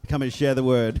come and share the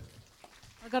word.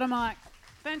 I got a mic.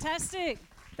 Fantastic.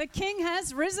 The King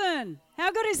has risen.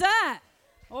 How good is that?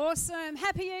 Awesome.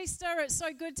 Happy Easter. It's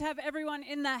so good to have everyone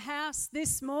in the house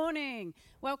this morning.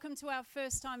 Welcome to our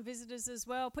first-time visitors as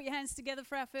well. Put your hands together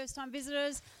for our first-time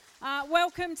visitors.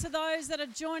 Welcome to those that are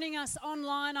joining us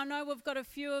online. I know we've got a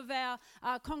few of our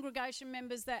congregation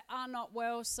members that are not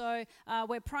well, so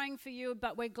we're praying for you,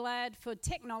 but we're glad for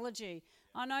technology.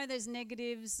 I know there's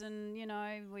negatives and,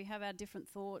 we have our different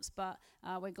thoughts, but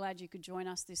we're glad you could join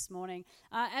us this morning.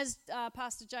 As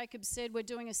Pastor Jacob said, we're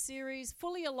doing a series,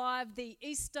 Fully Alive, the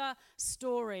Easter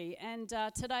Story, and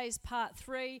today's part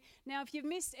 3. Now, if you've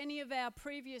missed any of our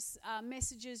previous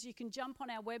messages, you can jump on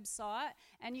our website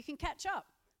and you can catch up.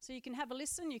 So you can have a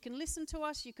listen, you can listen to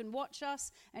us, you can watch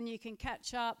us, and you can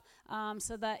catch up.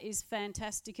 So that is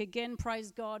fantastic. Again,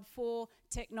 praise God for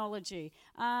technology.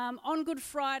 On Good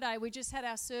Friday, we just had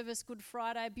our service, Good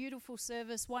Friday, beautiful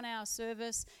service, 1 hour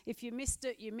service. If you missed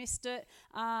it, you missed it.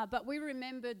 But we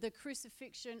remembered the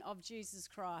crucifixion of Jesus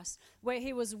Christ, where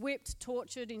he was whipped,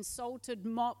 tortured, insulted,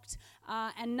 mocked,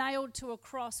 and nailed to a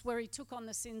cross where he took on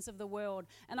the sins of the world.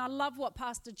 And I love what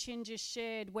Pastor Chin just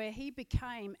shared, where he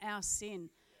became our sin.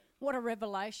 What a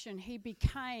revelation. He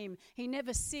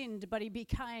never sinned, but he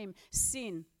became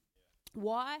sin.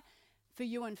 Why? For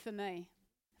you and for me.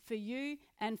 For you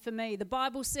and for me. The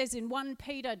Bible says in 1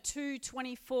 Peter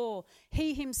 2:24,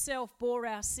 he himself bore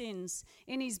our sins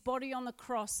in his body on the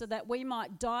cross so that we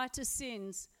might die to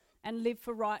sins and live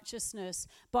for righteousness.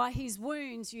 By his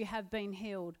wounds you have been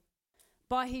healed.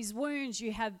 By his wounds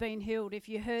you have been healed. If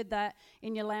you heard that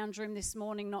in your lounge room this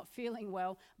morning not feeling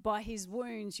well, by his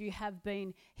wounds you have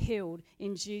been healed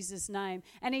in Jesus' name.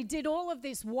 And he did all of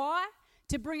this. Why?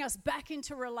 To bring us back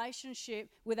into relationship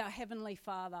with our Heavenly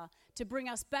Father. To bring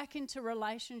us back into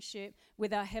relationship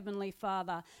with our Heavenly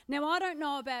Father. Now, I don't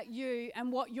know about you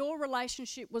and what your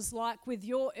relationship was like with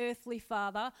your earthly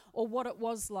father or what it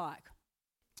was like.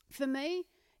 For me,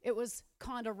 it was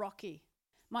kind of rocky.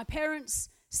 My parents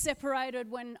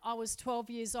separated when I was 12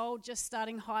 years old, just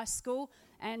starting high school,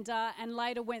 and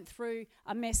later went through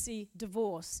a messy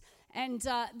divorce. And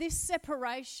this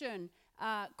separation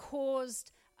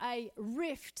caused a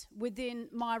rift within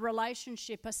my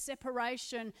relationship, a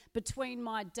separation between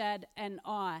my dad and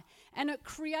I. And it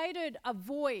created a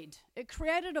void. It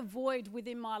created a void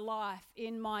within my life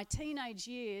in my teenage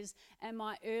years and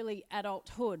my early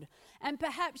adulthood. And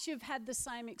perhaps you've had the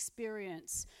same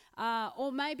experience.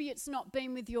 Or maybe it's not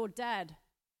been with your dad.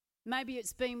 Maybe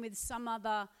it's been with some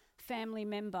other family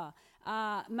member.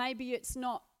 Maybe it's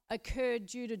not occurred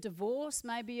due to divorce.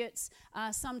 Maybe it's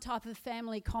some type of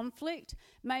family conflict.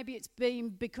 Maybe it's been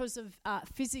because of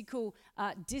physical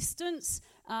distance.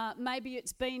 Maybe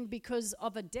it's been because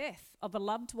of a death of a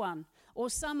loved one or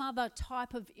some other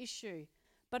type of issue.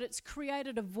 But it's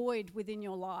created a void within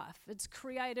your life. It's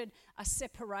created a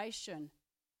separation.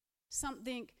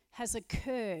 Something has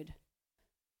occurred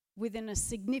within a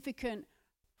significant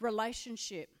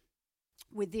relationship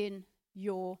within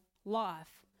your life.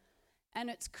 And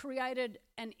it's created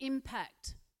an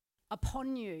impact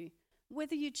upon you,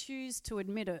 whether you choose to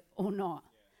admit it or not.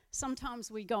 Yeah.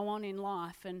 Sometimes we go on in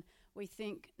life and we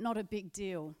think, not a big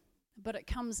deal, but it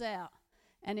comes out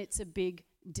and it's a big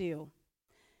deal.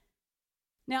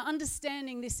 Now,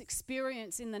 understanding this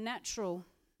experience in the natural,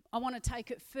 I want to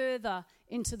take it further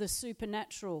into the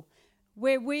supernatural,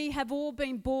 where we have all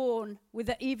been born with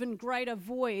an even greater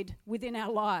void within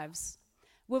our lives.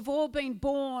 We've all been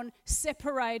born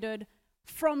separated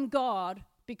from God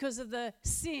because of the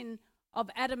sin of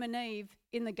Adam and Eve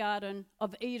in the Garden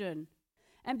of Eden.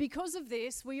 And because of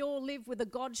this, we all live with a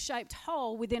God-shaped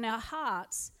hole within our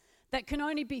hearts that can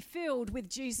only be filled with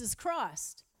Jesus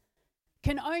Christ.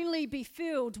 Can only be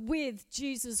filled with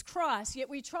Jesus Christ, yet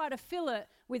we try to fill it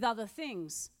with other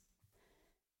things.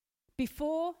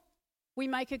 Before we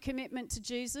make a commitment to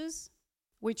Jesus,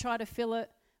 we try to fill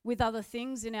it with other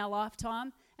things in our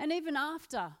lifetime. And even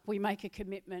after we make a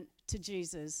commitment to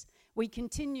Jesus, we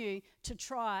continue to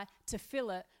try to fill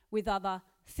it with other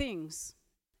things.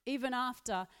 Even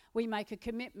after we make a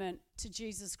commitment to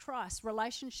Jesus Christ,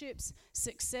 relationships,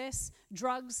 success,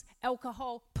 drugs,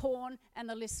 alcohol, porn, and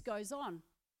the list goes on.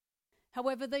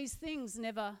 However, these things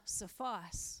never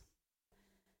suffice.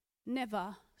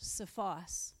 Never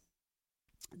suffice.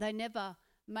 They never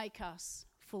make us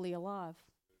fully alive.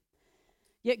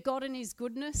 Yet God in his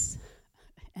goodness,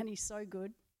 and he's so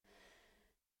good,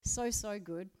 so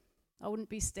good. I wouldn't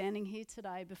be standing here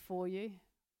today before you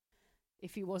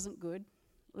if he wasn't good.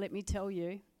 Let me tell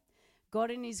you,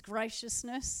 God in his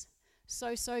graciousness,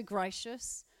 so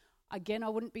gracious. Again, I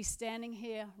wouldn't be standing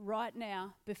here right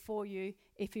now before you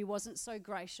if he wasn't so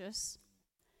gracious.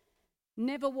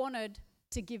 never wanted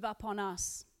to give up on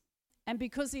us. And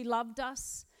because he loved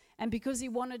us, and because he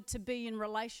wanted to be in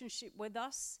relationship with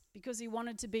us, because he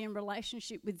wanted to be in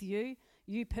relationship with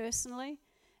you personally,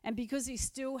 and because he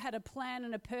still had a plan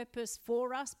and a purpose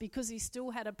for us, because he still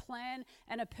had a plan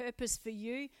and a purpose for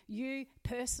you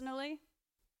personally,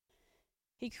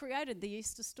 he created the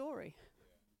Easter story.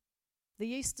 The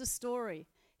Easter story,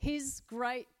 his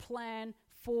great plan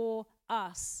for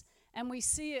us. And we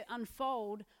see it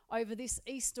unfold over this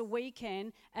Easter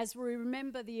weekend as we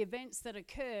remember the events that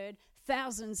occurred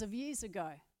thousands of years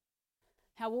ago.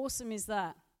 How awesome is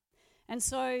that? And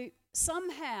so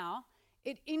somehow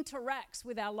it interacts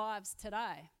with our lives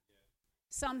today.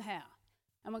 Somehow.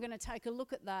 And we're going to take a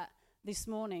look at that this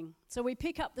morning. So we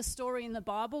pick up the story in the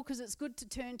Bible because it's good to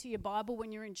turn to your Bible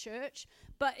when you're in church.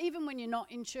 But even when you're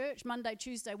not in church, Monday,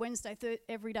 Tuesday, Wednesday,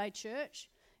 everyday church.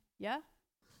 Yeah?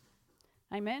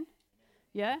 Amen?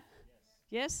 Yeah?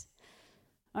 Yes?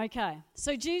 Okay.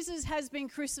 So Jesus has been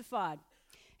crucified.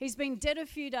 He's been dead a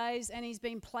few days and he's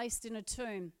been placed in a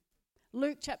tomb.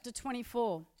 Luke chapter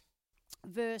 24,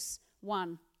 verse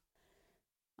 1,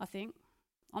 I think,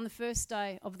 on the first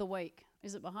day of the week.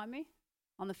 Is it behind me?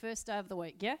 On the first day of the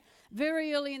week, yeah?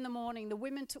 Very early in the morning, the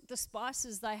women took the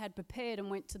spices they had prepared and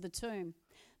went to the tomb.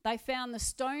 They found the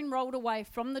stone rolled away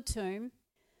from the tomb.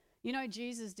 You know,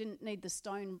 Jesus didn't need the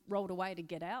stone rolled away to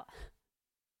get out.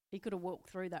 He could have walked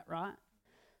through that, right?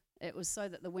 It was so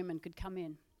that the women could come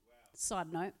in. Wow.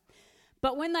 Side note.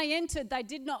 But when they entered, they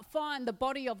did not find the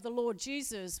body of the Lord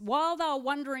Jesus. While they were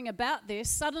wondering about this,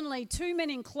 suddenly 2 men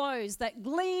in clothes that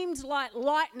gleamed like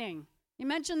lightning.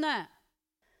 Imagine that.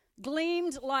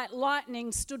 Gleamed like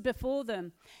lightning stood before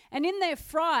them. And in their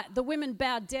fright, the women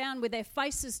bowed down with their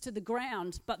faces to the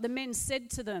ground. But the men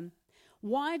said to them,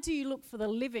 "Why do you look for the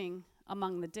living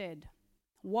among the dead?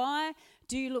 Why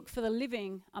do you look for the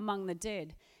living among the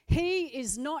dead? He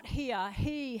is not here,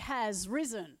 he has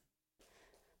risen."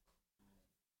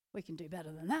 We can do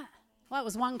better than that. Well, that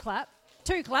was 1 clap,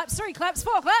 2 claps, 3 claps,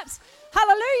 4 claps.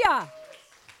 Hallelujah.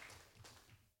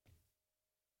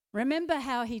 Remember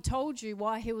how he told you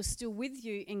while he was still with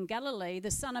you in Galilee,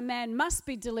 the Son of Man must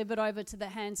be delivered over to the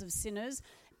hands of sinners,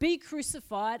 be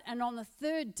crucified, and on the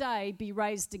 3rd day be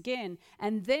raised again.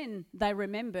 And then they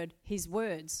remembered his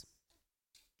words.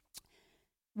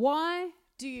 Why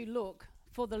do you look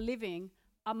for the living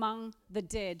among the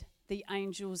dead? The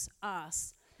angels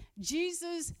asked.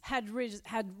 Jesus had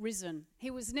risen.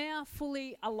 He was now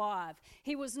fully alive.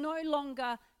 He was no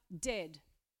longer dead.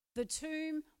 The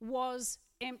tomb was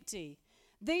empty.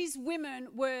 These women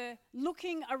were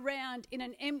looking around in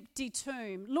an empty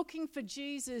tomb, looking for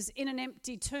Jesus in an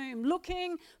empty tomb,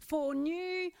 looking for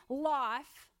new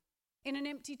life in an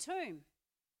empty tomb.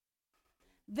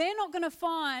 They're not going to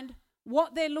find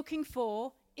what they're looking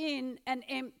for in an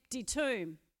empty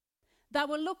tomb. They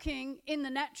were looking in the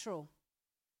natural.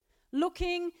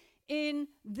 Looking in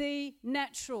the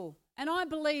natural. And I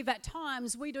believe at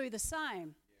times we do the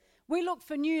same. We look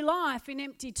for new life in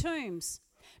empty tombs.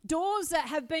 Doors that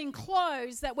have been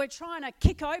closed that we're trying to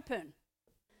kick open.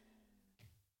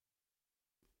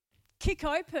 Kick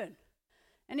open.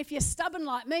 And if you're stubborn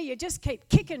like me, you just keep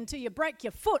kicking till you break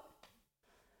your foot.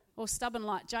 Or stubborn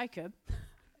like Jacob.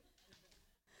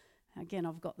 Again,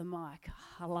 I've got the mic.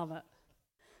 I love it.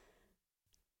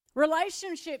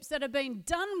 Relationships that have been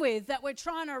done with that we're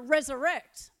trying to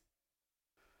resurrect.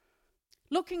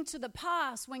 Looking to the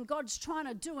past when God's trying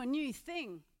to do a new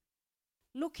thing.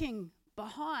 Looking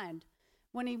behind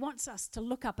when he wants us to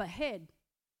look up ahead.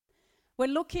 We're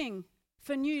looking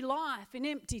for new life in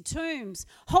empty tombs.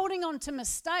 Holding on to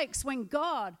mistakes when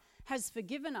God has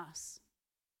forgiven us.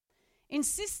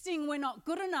 Insisting we're not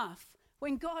good enough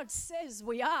when God says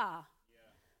we are.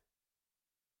 Yeah.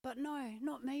 But no,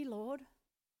 not me, Lord.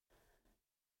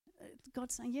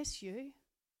 God's saying, yes, you.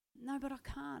 No, but I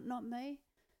can't, not me.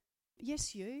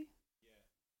 Yes, you. Yeah.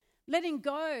 Letting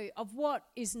go of what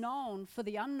is known for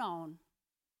the unknown.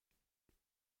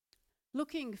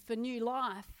 Looking for new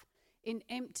life in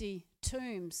empty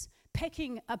tombs.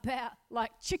 Pecking about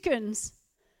like chickens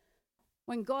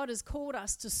when God has called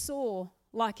us to soar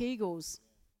like eagles.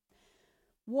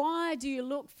 Why do you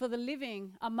look for the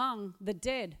living among the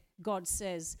dead? God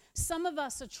says. Some of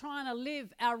us are trying to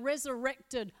live our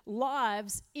resurrected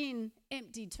lives in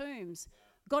empty tombs.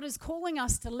 God is calling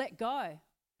us to let go.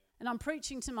 And I'm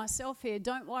preaching to myself here,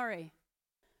 don't worry.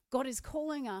 God is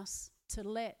calling us to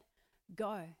let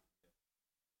go.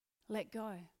 Let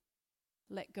go.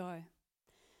 Let go.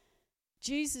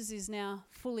 Jesus is now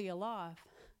fully alive.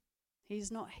 He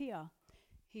is not here.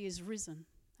 He is risen.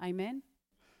 Amen.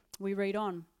 We read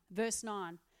on. Verse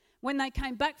 9. When they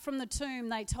came back from the tomb,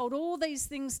 they told all these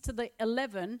things to the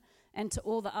 11 and to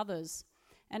all the others.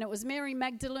 And it was Mary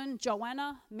Magdalene,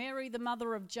 Joanna, Mary the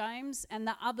mother of James, and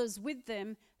the others with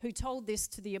them who told this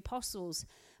to the apostles.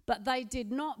 But they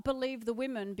did not believe the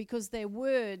women because their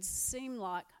words seemed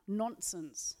like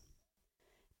nonsense.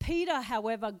 Peter,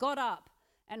 however, got up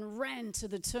and ran to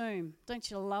the tomb. Don't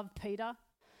you love Peter?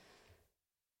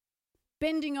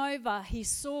 Bending over, he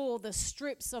saw the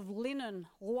strips of linen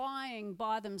lying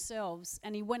by themselves,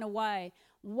 and he went away,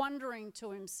 wondering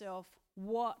to himself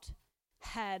what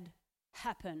had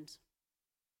happened.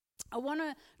 I want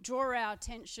to draw our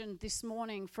attention this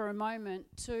morning for a moment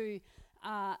to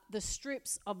the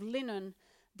strips of linen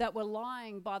that were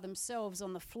lying by themselves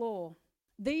on the floor.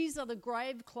 These are the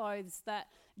grave clothes that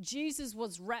Jesus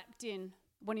was wrapped in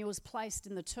when he was placed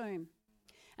in the tomb.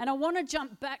 And I want to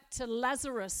jump back to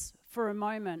Lazarus for a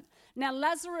moment. Now,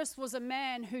 Lazarus was a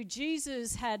man who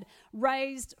Jesus had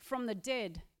raised from the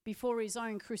dead before his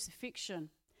own crucifixion.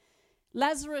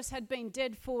 Lazarus had been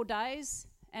dead 4 days,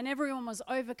 and everyone was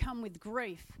overcome with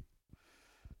grief.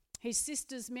 His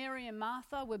sisters Mary and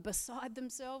Martha were beside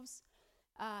themselves.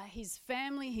 His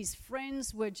family, his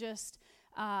friends were just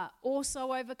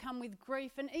also overcome with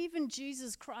grief. And even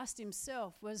Jesus Christ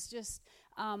himself was just,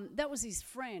 that was his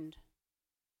friend.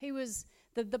 He was,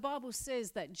 the Bible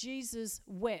says that Jesus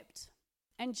wept.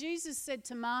 And Jesus said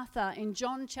to Martha in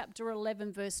John chapter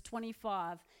 11, verse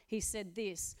 25, he said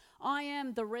this, I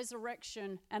am the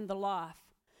resurrection and the life.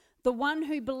 The one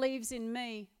who believes in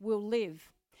me will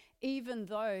live, even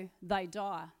though they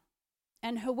die.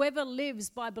 And whoever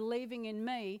lives by believing in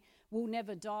me will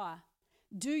never die.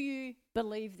 Do you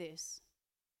believe this?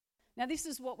 Now, this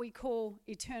is what we call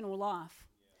eternal life.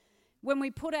 When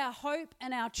we put our hope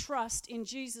and our trust in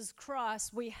Jesus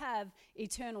Christ, we have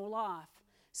eternal life.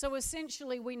 So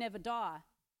essentially, we never die.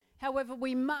 However,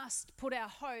 we must put our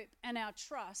hope and our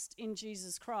trust in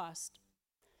Jesus Christ.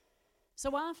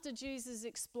 So after Jesus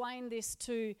explained this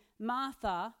to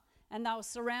Martha, and they were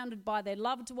surrounded by their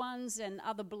loved ones and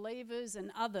other believers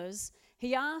and others,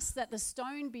 he asked that the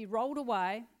stone be rolled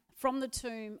away from the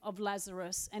tomb of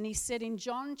Lazarus. And he said in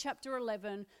John chapter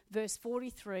 11, verse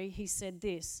 43, he said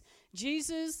this,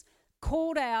 Jesus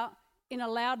called out in a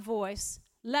loud voice,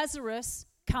 Lazarus,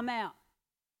 come out.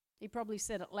 He probably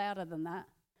said it louder than that.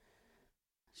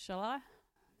 Shall I?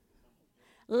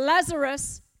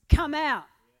 Lazarus, come out.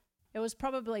 It was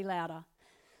probably louder.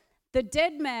 The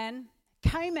dead man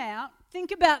came out.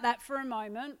 Think about that for a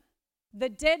moment. The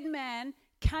dead man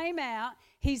came out,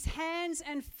 his hands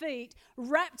and feet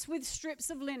wrapped with strips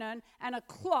of linen and a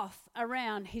cloth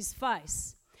around his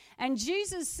face. And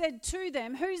Jesus said to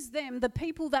them, who's them? The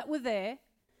people that were there,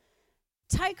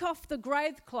 take off the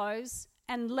grave clothes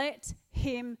and let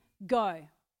him go.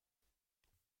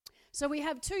 So we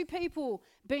have two people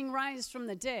being raised from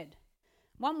the dead.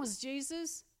 One was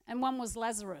Jesus and one was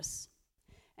Lazarus.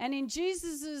 And in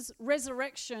Jesus'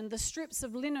 resurrection, the strips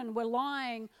of linen were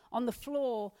lying on the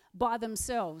floor by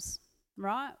themselves,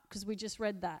 right? Because we just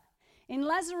read that. In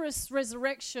Lazarus'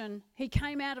 resurrection, he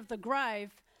came out of the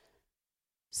grave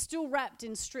still wrapped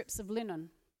in strips of linen,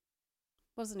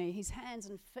 wasn't he? His hands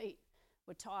and feet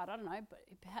were tied. I don't know, but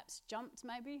he perhaps jumped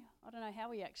maybe. I don't know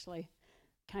how he actually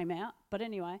came out. But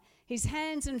anyway, his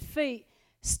hands and feet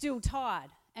still tied.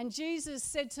 And Jesus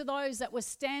said to those that were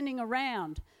standing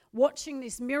around, watching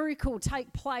this miracle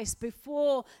take place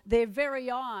before their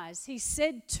very eyes, he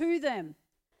said to them,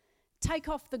 take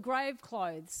off the grave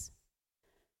clothes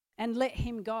and let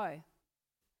him go.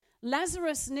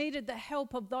 Lazarus needed the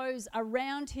help of those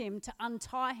around him to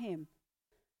untie him,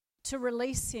 to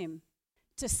release him,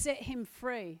 to set him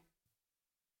free.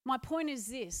 My point is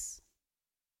this.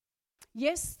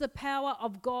 Yes, the power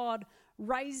of God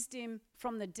raised him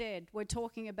from the dead. We're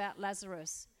talking about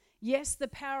Lazarus. Yes, the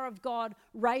power of God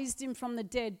raised him from the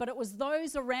dead, but it was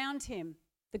those around him,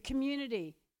 the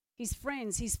community, his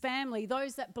friends, his family,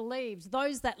 those that believed,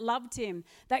 those that loved him,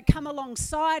 that come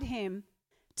alongside him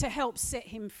to help set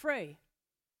him free.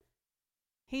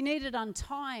 He needed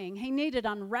untying. He needed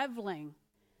unraveling.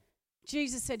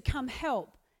 Jesus said, come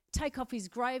help. Take off his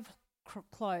grave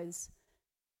clothes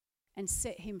and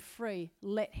set him free.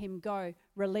 Let him go.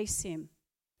 Release him.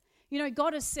 You know,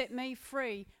 God has set me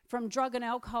free from drug and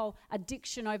alcohol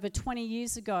addiction over 20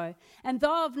 years ago. And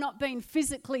though I've not been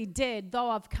physically dead, though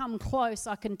I've come close,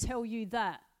 I can tell you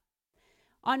that.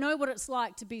 I know what it's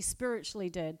like to be spiritually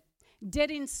dead.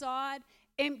 Dead inside,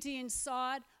 empty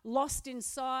inside, lost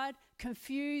inside,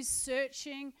 confused,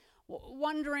 searching,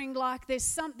 wondering like there's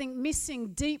something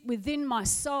missing deep within my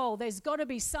soul. There's got to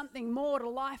be something more to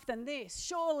life than this.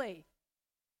 Surely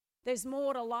there's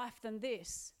more to life than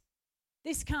this.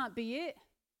 This can't be it.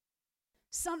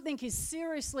 Something is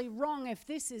seriously wrong if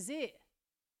this is it.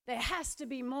 There has to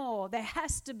be more. There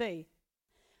has to be.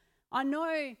 I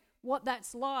know what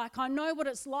that's like. I know what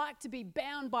it's like to be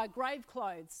bound by grave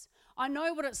clothes. I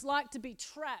know what it's like to be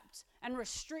trapped and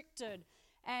restricted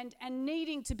and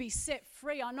needing to be set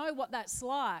free. I know what that's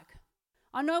like.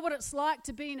 I know what it's like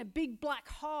to be in a big black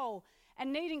hole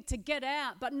and needing to get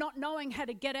out, but not knowing how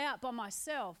to get out by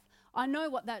myself. I know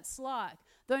what that's like.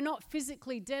 Though not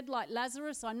physically dead like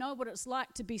Lazarus, I know what it's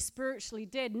like to be spiritually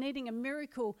dead, needing a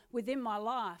miracle within my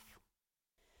life.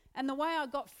 And the way I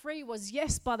got free was,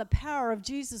 yes, by the power of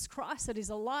Jesus Christ that is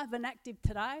alive and active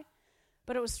today,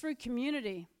 but it was through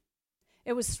community.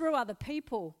 It was through other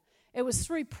people. It was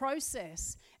through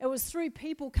process. It was through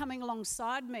people coming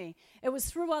alongside me. It was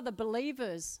through other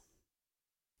believers.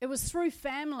 It was through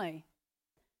family.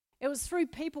 It was through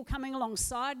people coming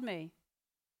alongside me.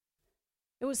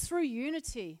 It was through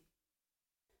unity.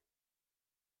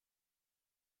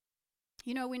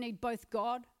 You know, we need both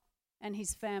God and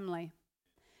his family.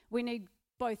 We need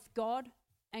both God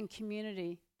and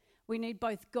community. We need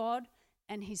both God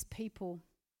and his people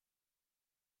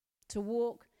to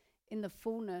walk in the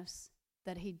fullness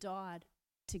that he died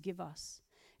to give us.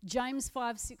 James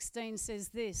 5:16 says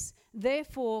this,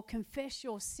 "Therefore confess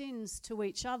your sins to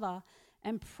each other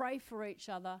and pray for each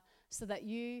other so that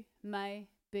you may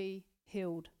be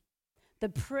healed." The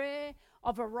prayer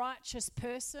of a righteous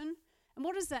person. And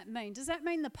what does that mean? Does that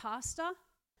mean the pastor?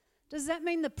 Does that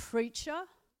mean the preacher?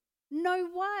 No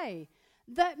way.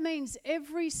 That means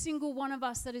every single one of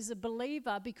us that is a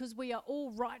believer, because we are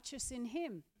all righteous in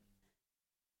him.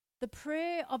 The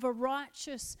prayer of a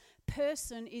righteous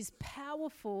person is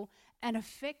powerful and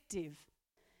effective.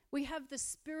 We have the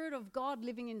Spirit of God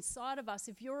living inside of us.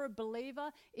 If you're a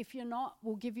believer, if you're not,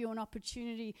 we'll give you an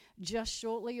opportunity just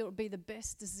shortly. It'll be the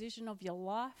best decision of your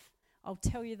life. I'll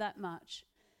tell you that much.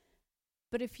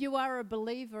 But if you are a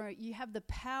believer, you have the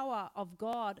power of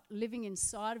God living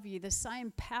inside of you, the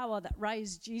same power that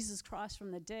raised Jesus Christ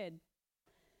from the dead.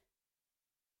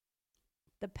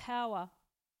 The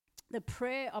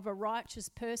prayer of a righteous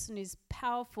person is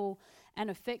powerful and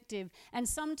effective. And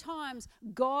sometimes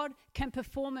God can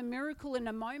perform a miracle in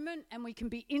a moment and we can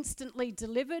be instantly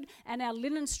delivered and our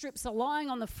linen strips are lying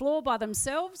on the floor by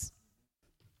themselves.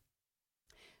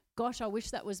 Gosh, I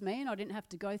wish that was me and I didn't have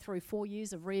to go through 4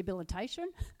 years of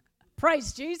rehabilitation.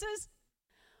 Praise Jesus.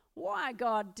 Why,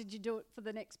 God, did you do it for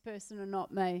the next person and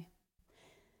not me?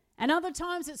 And other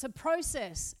times it's a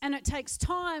process and it takes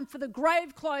time for the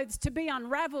grave clothes to be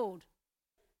unraveled.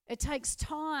 It takes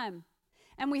time.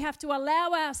 And we have to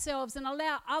allow ourselves and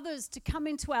allow others to come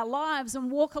into our lives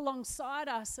and walk alongside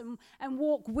us and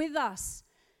walk with us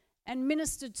and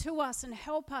minister to us and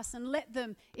help us and let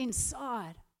them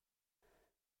inside.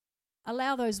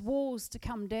 Allow those walls to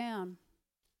come down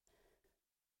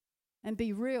and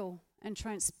be real and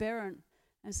transparent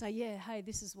and say, yeah, hey,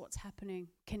 this is what's happening.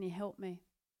 Can you help me?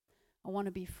 I want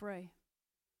to be free.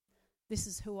 This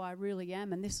is who I really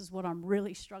am and this is what I'm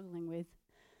really struggling with.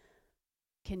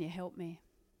 Can you help me?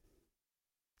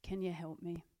 Can you help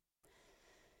me?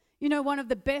 You know, one of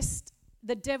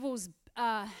the devil's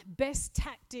best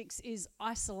tactics is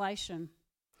isolation.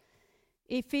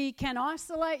 If he can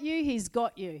isolate you, he's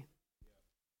got you.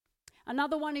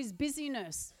 Another one is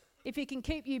busyness. If he can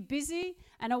keep you busy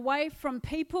and away from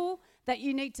people that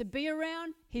you need to be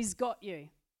around, he's got you.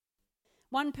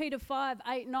 1 Peter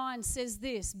 5:8-9 says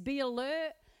this, "Be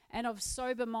alert and of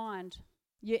sober mind.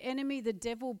 Your enemy, the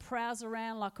devil, prowls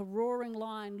around like a roaring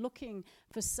lion looking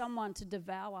for someone to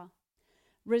devour.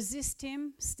 Resist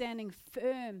him, standing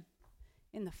firm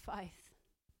in the faith."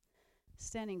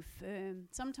 Standing firm.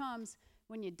 Sometimes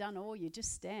when you've done all, you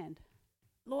just stand.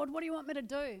 Lord, what do you want me to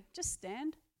do? Just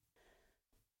stand.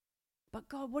 But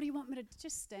God, what do you want me to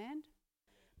just stand?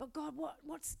 But God,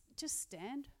 what's just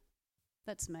stand?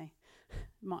 That's me.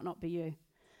 Might not be you.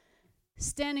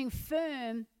 Standing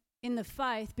firm in the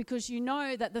faith because you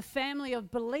know that the family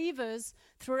of believers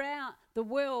throughout the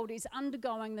world is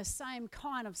undergoing the same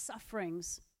kind of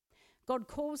sufferings. God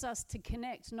calls us to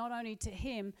connect not only to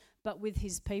him but with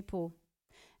his people.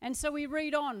 And so we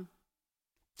read on.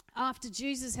 After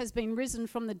Jesus has been risen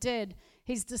from the dead,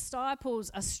 his disciples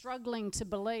are struggling to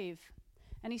believe.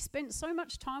 And he spent so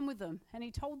much time with them and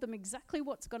he told them exactly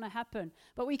what's going to happen.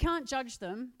 But we can't judge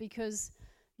them because,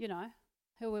 you know,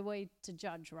 who are we to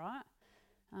judge, right?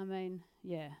 I mean,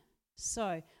 yeah.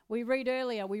 So we read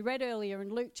earlier in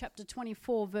Luke chapter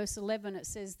 24, verse 11, it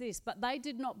says this, "But they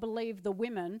did not believe the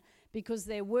women because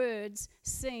their words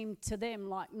seemed to them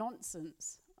like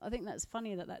nonsense." I think that's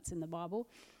funny that that's in the Bible.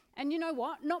 And you know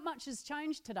what? Not much has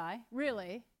changed today,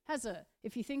 really. has it?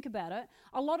 If you think about it,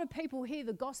 a lot of people hear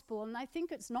the gospel and they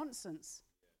think it's nonsense.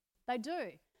 They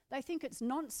do. They think it's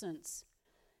nonsense.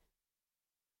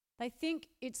 They think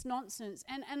it's nonsense.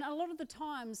 And a lot of the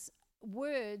times,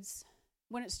 words,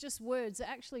 when it's just words, it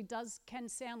actually can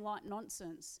sound like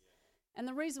nonsense. And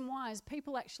the reason why is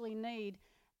people actually need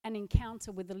an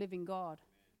encounter with the living God.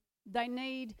 They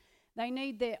need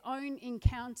their own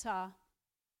encounter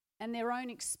and their own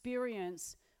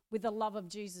experience with the love of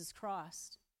Jesus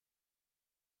Christ.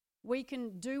 We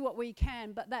can do what we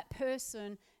can, but that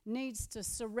person needs to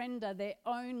surrender their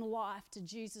own life to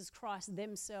Jesus Christ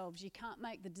themselves. You can't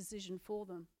make the decision for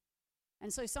them.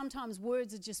 And so sometimes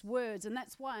words are just words, and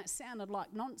that's why it sounded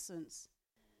like nonsense.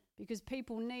 Because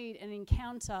people need an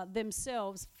encounter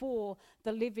themselves for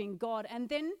the living God. And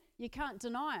then you can't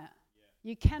deny it. Yeah.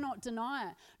 You cannot deny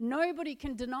it. Nobody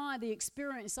can deny the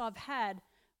experience I've had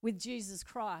with Jesus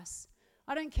Christ.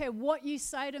 I don't care what you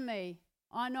say to me.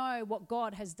 I know what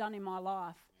God has done in my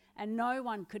life. And no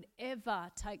one could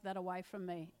ever take that away from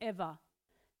me, ever.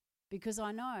 Because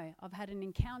I know I've had an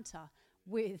encounter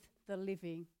with the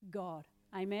living God.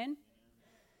 Amen?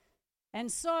 And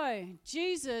so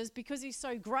Jesus, because he's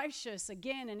so gracious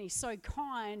again and he's so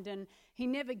kind and he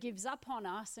never gives up on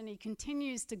us and he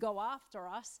continues to go after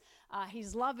us,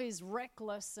 his love is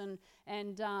reckless and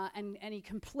he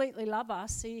completely loves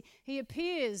us. He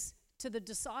appears to the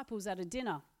disciples at a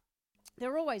dinner.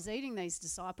 They're always eating, these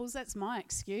disciples. That's my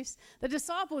excuse. The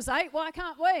disciples ate, why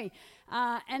can't we?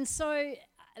 And so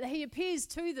he appears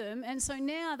to them, and so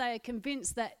now they are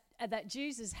convinced that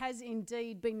Jesus has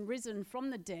indeed been risen from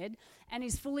the dead and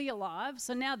is fully alive.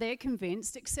 So now they're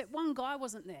convinced, except one guy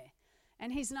wasn't there,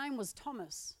 and his name was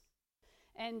Thomas.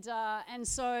 And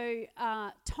so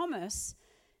Thomas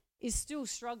is still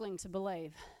struggling to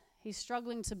believe. He's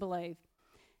struggling to believe.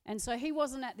 And so he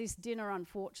wasn't at this dinner,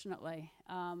 unfortunately.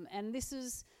 And this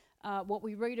is what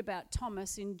we read about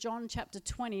Thomas in John chapter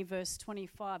 20, verse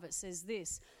 25. It says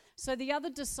this. So the other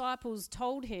disciples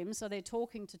told him, so they're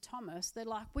talking to Thomas, they're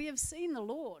like, we have seen the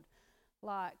Lord.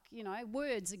 Like,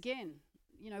 words again,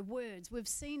 words, we've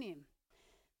seen him.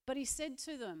 But he said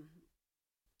to them,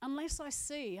 unless I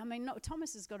see,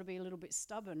 Thomas has got to be a little bit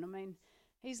stubborn.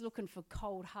 He's looking for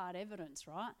cold, hard evidence,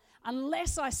 right?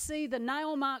 Unless I see the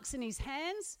nail marks in his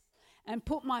hands and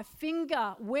put my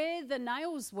finger where the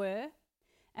nails were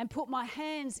and put my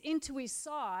hands into his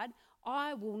side,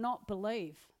 I will not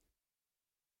believe.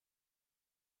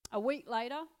 A week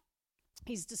later,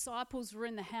 his disciples were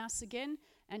in the house again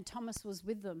and Thomas was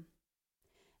with them.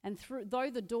 And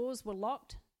though the doors were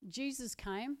locked, Jesus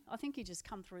came. I think he just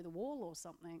come through the wall or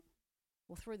something,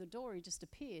 or through the door. He just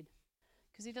appeared.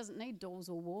 Because he doesn't need doors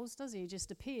or walls, does he? He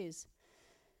just appears.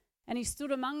 And he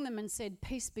stood among them and said,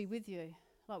 peace be with you,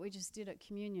 like we just did at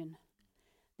communion.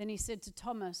 Then he said to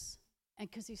Thomas, and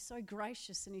because he's so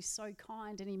gracious and he's so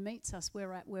kind and he meets us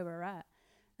where we're at.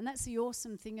 And that's the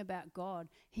awesome thing about God.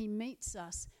 He meets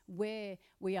us where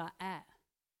we are at.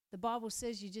 The Bible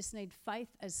says you just need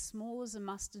faith as small as a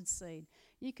mustard seed.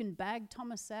 You can bag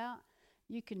Thomas out.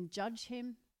 You can judge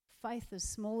him. Faith as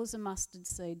small as a mustard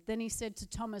seed. Then he said to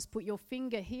Thomas, put your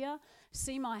finger here,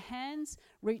 see my hands,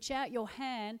 reach out your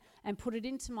hand and put it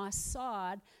into my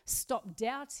side. Stop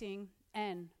doubting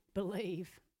and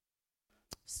believe.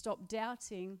 Stop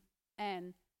doubting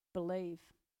and believe.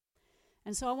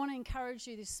 And so I want to encourage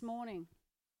you this morning,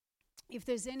 if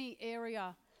there's any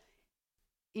area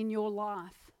in your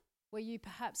life where you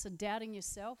perhaps are doubting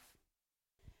yourself,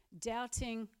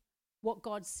 doubting what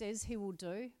God says he will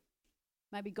do.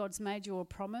 Maybe God's made you a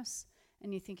promise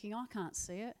and you're thinking, I can't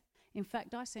see it. In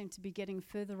fact, I seem to be getting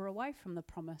further away from the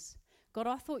promise. God,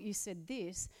 I thought you said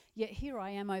this, yet here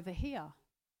I am over here.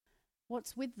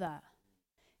 What's with that?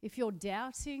 If you're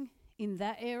doubting in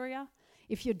that area,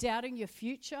 if you're doubting your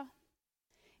future,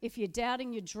 if you're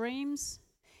doubting your dreams,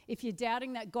 if you're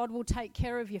doubting that God will take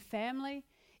care of your family,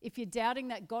 if you're doubting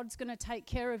that God's going to take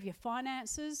care of your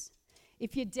finances,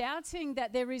 if you're doubting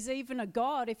that there is even a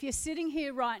God, if you're sitting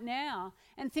here right now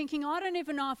and thinking, I don't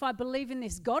even know if I believe in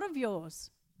this God of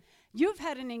yours. You've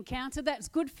had an encounter, that's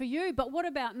good for you, but what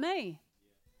about me?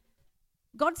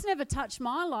 God's never touched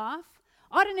my life.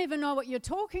 I don't even know what you're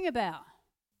talking about.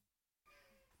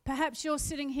 Perhaps you're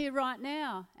sitting here right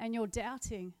now and you're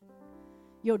doubting.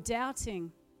 You're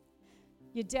doubting.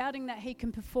 You're doubting that he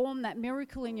can perform that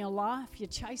miracle in your life. You're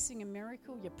chasing a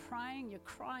miracle. You're praying. You're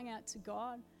crying out to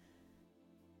God.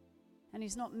 And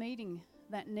he's not meeting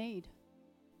that need.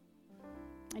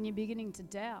 And you're beginning to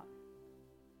doubt.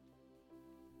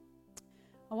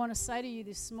 I want to say to you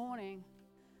this morning,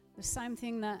 the same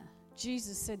thing that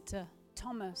Jesus said to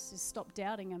Thomas is stop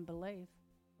doubting and believe.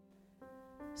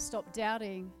 Stop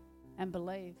doubting and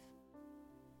believe.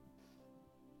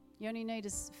 You only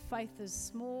need faith as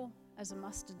small as a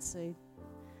mustard seed.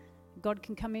 God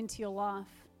can come into your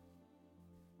life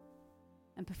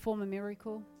and perform a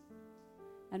miracle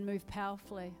and move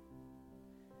powerfully.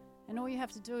 And all you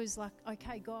have to do is like,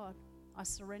 okay, God, I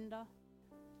surrender.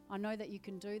 I know that you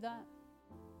can do that.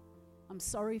 I'm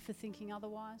sorry for thinking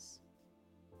otherwise.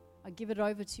 I give it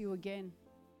over to you again.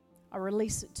 I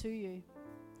release it to you.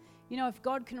 You know, if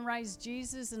God can raise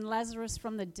Jesus and Lazarus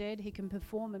from the dead, he can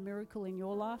perform a miracle in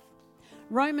your life.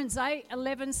 Romans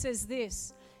 8:11 says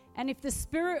this, and if the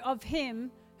spirit of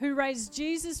him who raised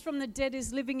Jesus from the dead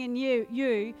is living in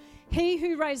you, he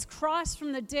who raised Christ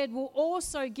from the dead will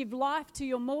also give life to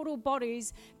your mortal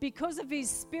bodies because of his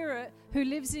spirit who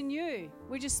lives in you.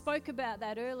 We just spoke about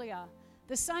that earlier.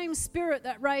 The same spirit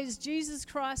that raised Jesus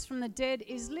Christ from the dead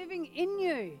is living in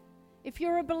you. If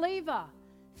you're a believer,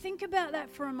 think about that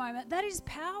for a moment. That is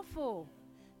powerful.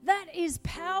 That is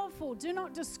powerful. Do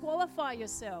not disqualify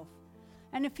yourself.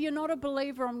 And if you're not a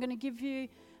believer, I'm going to give you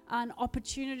an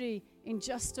opportunity in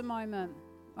just a moment.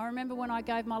 I remember when I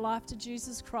gave my life to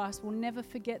Jesus Christ. We'll never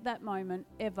forget that moment,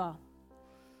 ever.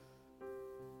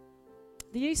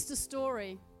 The Easter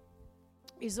story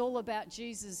is all about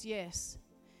Jesus, yes.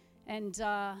 And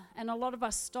a lot of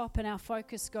us stop and our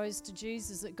focus goes to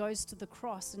Jesus. It goes to the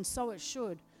cross, and so it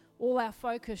should. All our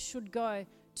focus should go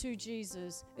to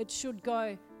Jesus. It should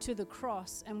go to the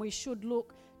cross, and we should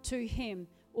look to him.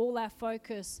 All our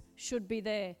focus should be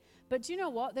there. But do you know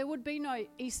what? There would be no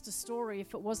Easter story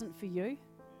if it wasn't for you.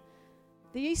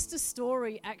 The Easter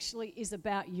story actually is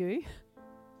about you.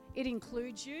 It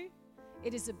includes you.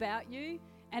 It is about you,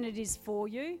 and it is for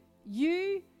you.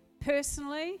 You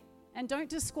personally, and don't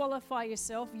disqualify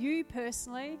yourself, you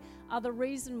personally are the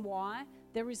reason why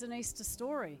there is an Easter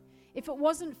story. If it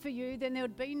wasn't for you, then there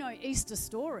would be no Easter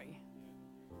story.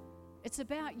 It's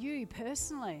about you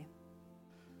personally.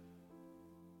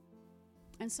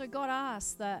 And so God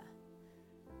asks that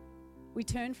we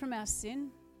turn from our sin.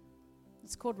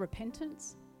 It's called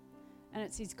repentance. And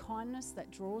it's his kindness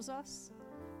that draws us.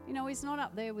 You know, he's not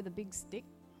up there with a big stick.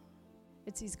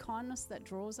 It's his kindness that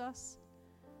draws us.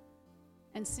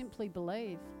 And simply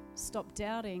believe. Stop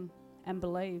doubting and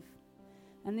believe.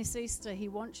 And this Easter, he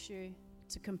wants you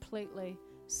to completely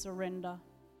surrender.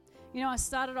 You know, I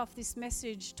started off this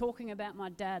message talking about my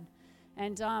dad.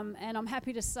 And I'm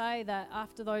happy to say that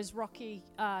after those rocky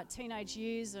teenage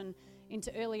years and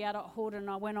into early adulthood, and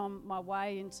I went on my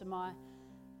way into my,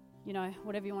 you know,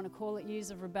 whatever you want to call it,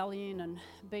 years of rebellion and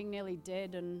being nearly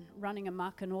dead and running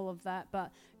amok and all of that.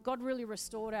 But God really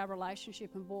restored our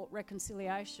relationship and brought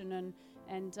reconciliation,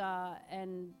 and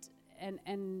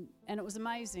it was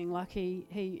amazing. Like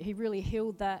he really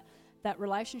healed that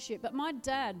relationship. But my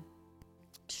dad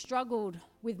struggled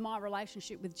with my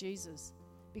relationship with Jesus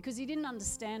because he didn't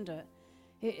understand it.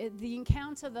 The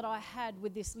encounter that I had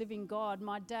with this living God,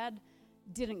 my dad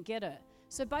didn't get it.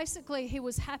 So basically, he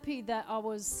was happy that I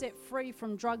was set free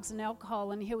from drugs and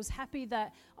alcohol, and he was happy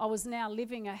that I was now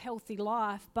living a healthy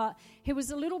life, but he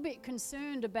was a little bit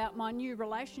concerned about my new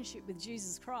relationship with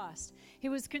Jesus Christ. He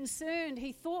was concerned.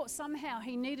 He thought somehow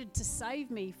he needed to save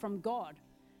me from God.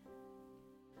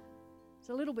 It's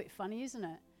a little bit funny, isn't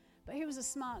it? But he was a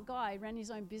smart guy. He ran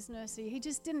his own business. He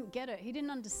just didn't get it. He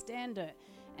didn't understand it.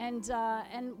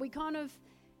 And we kind of,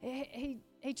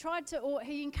 he tried to, or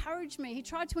he encouraged me. He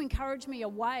tried to encourage me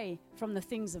away from the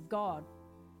things of God.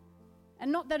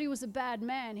 And not that he was a bad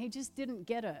man. He just didn't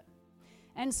get it.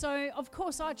 And so, of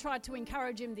course, I tried to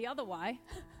encourage him the other way.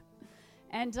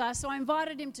 And so I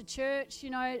invited him to church, you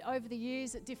know, over the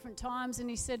years at different times. And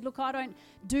he said, look, I don't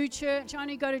do church. I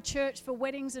only go to church for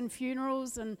weddings and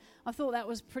funerals. And I thought that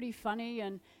was pretty funny.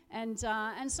 And so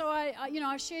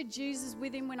I shared Jesus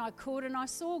with him when I could. And I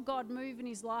saw God move in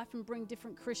his life and bring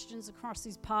different Christians across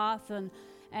his path. And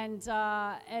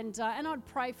I'd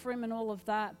pray for him and all of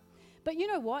that. But you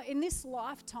know what? In this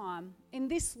lifetime,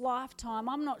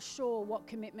 I'm not sure what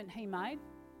commitment he made.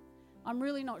 I'm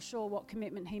really not sure what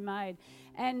commitment he made.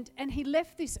 And he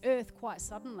left this earth quite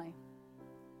suddenly.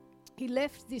 He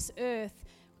left this earth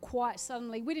quite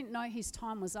suddenly. We didn't know his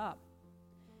time was up.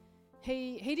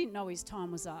 He didn't know his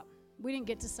time was up. We didn't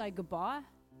get to say goodbye,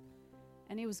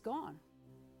 and he was gone.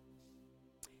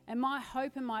 And my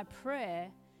hope and my prayer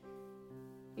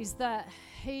is that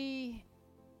he,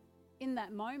 in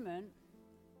that moment,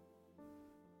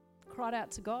 cried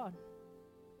out to God,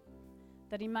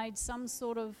 that he made some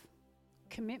sort of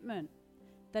commitment,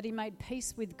 that he made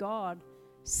peace with God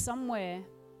somewhere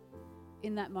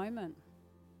in that moment.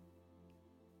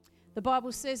 The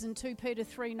Bible says in 2 Peter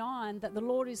 3:9 that the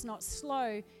Lord is not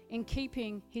slow in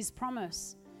keeping his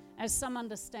promise, as some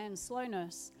understand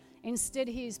slowness. Instead,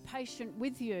 he is patient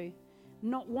with you,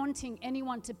 not wanting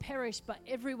anyone to perish, but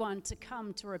everyone to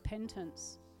come to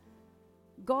repentance.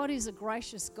 God is a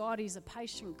gracious God. He's a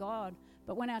patient God.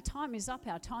 But when our time is up,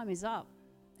 our time is up.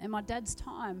 And my dad's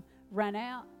time ran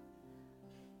out.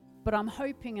 But I'm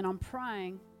hoping and I'm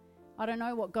praying. I don't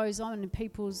know what goes on in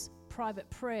people's private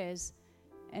prayers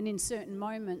and in certain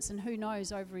moments, and who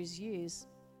knows over his years.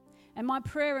 And my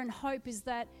prayer and hope is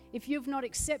that if you've not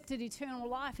accepted eternal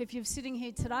life, if you're sitting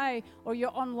here today or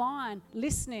you're online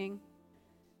listening,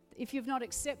 if you've not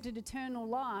accepted eternal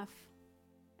life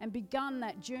and begun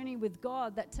that journey with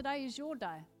God, that today is your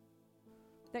day.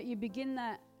 That you begin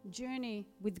that journey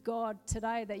with God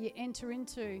today, that you enter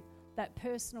into that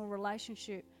personal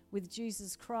relationship with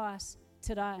Jesus Christ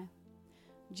today.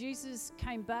 Jesus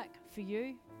came back for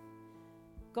you.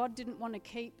 God didn't want to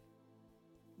keep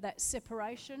that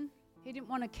separation. He didn't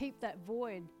want to keep that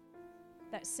void,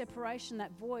 that separation,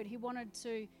 that void.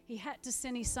 He had to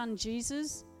send his son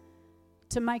Jesus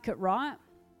to make it right.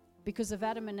 Because of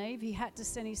Adam and Eve, he had to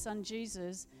send his son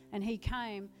Jesus, and he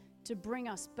came to bring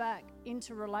us back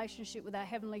into relationship with our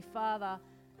Heavenly Father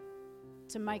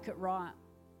to make it right,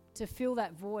 to fill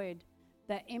that void,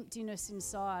 that emptiness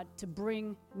inside, to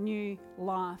bring new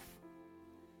life.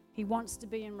 He wants to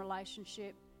be in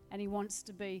relationship, and he wants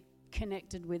to be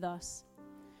connected with us.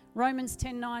 Romans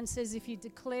 10:9 says, if you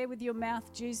declare with your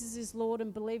mouth Jesus is Lord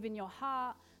and believe in your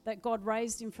heart that God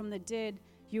raised him from the dead,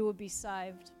 you will be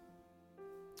saved.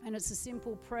 And it's a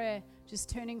simple prayer, just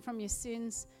turning from your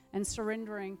sins and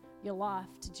surrendering your life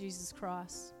to Jesus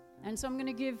Christ. And so I'm going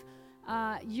to give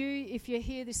you, if you're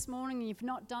here this morning and you've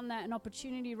not done that, an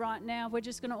opportunity right now. We're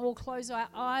just going to all close our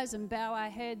eyes and bow our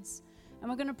heads, and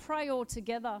we're going to pray all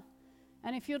together.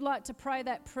 And if you'd like to pray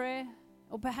that prayer,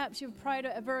 or perhaps you've prayed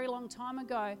it a very long time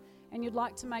ago and you'd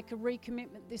like to make a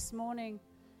recommitment this morning,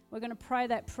 we're going to pray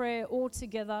that prayer all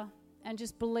together and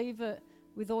just believe it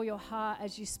with all your heart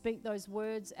as you speak those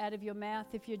words out of your mouth.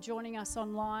 If you're joining us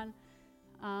online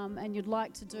and you'd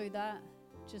like to do that,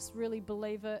 just really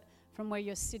believe it from where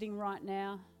you're sitting right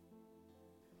now.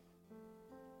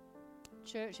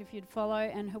 Church, if you'd follow,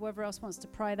 and whoever else wants to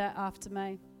pray that after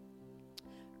me.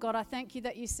 God, I thank you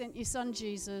that you sent your son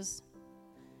Jesus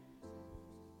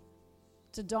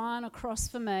to die on a cross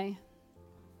for me.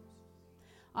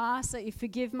 I ask that you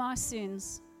forgive my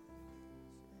sins.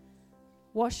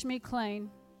 Wash me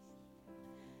clean.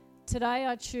 Today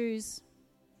I choose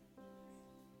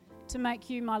to make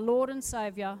you my Lord and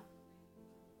Saviour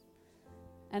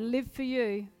and live for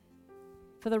you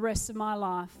for the rest of my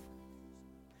life.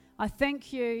 I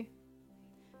thank you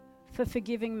for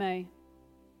forgiving me.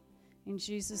 In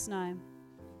Jesus' name,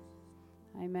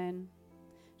 amen.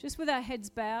 Just with our heads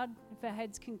bowed, if our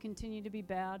heads can continue to be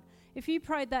bowed. If you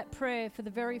prayed that prayer for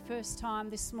the very first time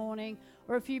this morning,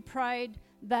 or if you prayed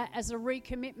that as a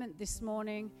recommitment this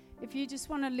morning, if you just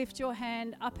want to lift your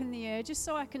hand up in the air, just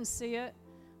so I can see it,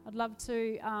 I'd love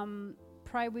to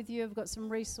pray with you. I've got some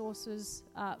resources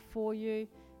for you.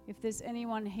 If there's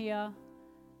anyone here,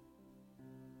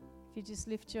 if you just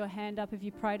lift your hand up, if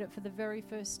you prayed it for the very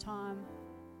first time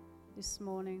this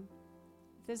morning.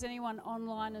 If there's anyone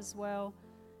online as well,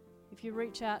 if you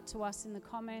reach out to us in the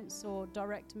comments or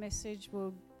direct message,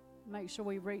 we'll make sure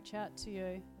we reach out to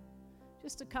you.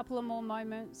 Just a couple of more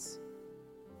moments.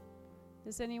 If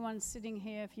there's anyone sitting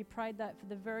here, if you prayed that for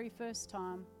the very first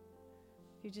time,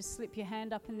 if you just slip your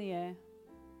hand up in the air.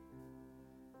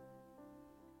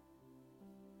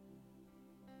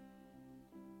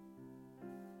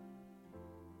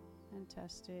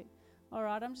 Fantastic. All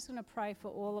right, I'm just going to pray for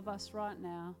all of us right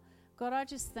now. God, I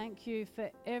just thank you for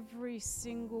every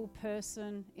single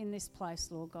person in this place,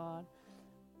 Lord God.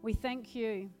 We thank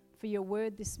you for your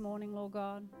word this morning, Lord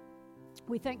God.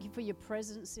 We thank you for your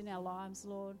presence in our lives,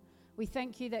 Lord. We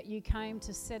thank you that you came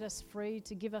to set us free,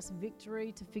 to give us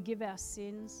victory, to forgive our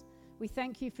sins. We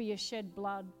thank you for your shed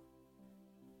blood.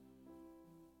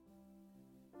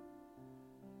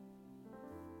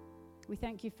 We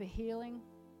thank you for healing.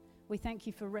 We thank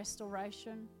you for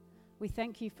restoration. We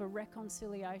thank you for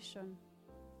reconciliation.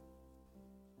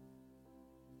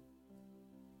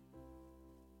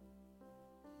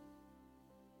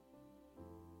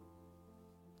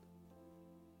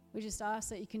 We just ask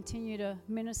that you continue to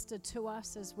minister to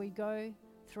us as we go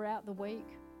throughout the week.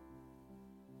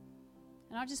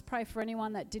 And I just pray for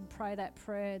anyone that did pray that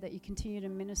prayer, that you continue to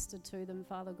minister to them,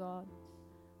 Father God.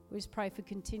 We just pray for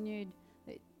continued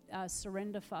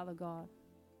surrender, Father God,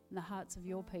 in the hearts of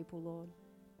your people, Lord.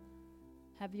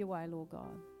 Have your way, Lord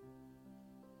God.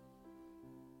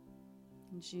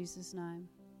 In Jesus' name.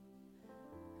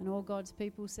 And all God's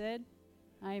people said,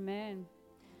 amen.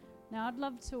 Now, I'd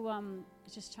love to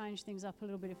just change things up a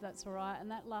little bit, if that's all right. And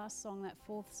that last song, that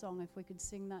fourth song, if we could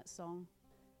sing that song,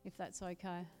 if that's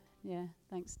okay. Yeah,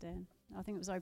 thanks, Dan. I think it was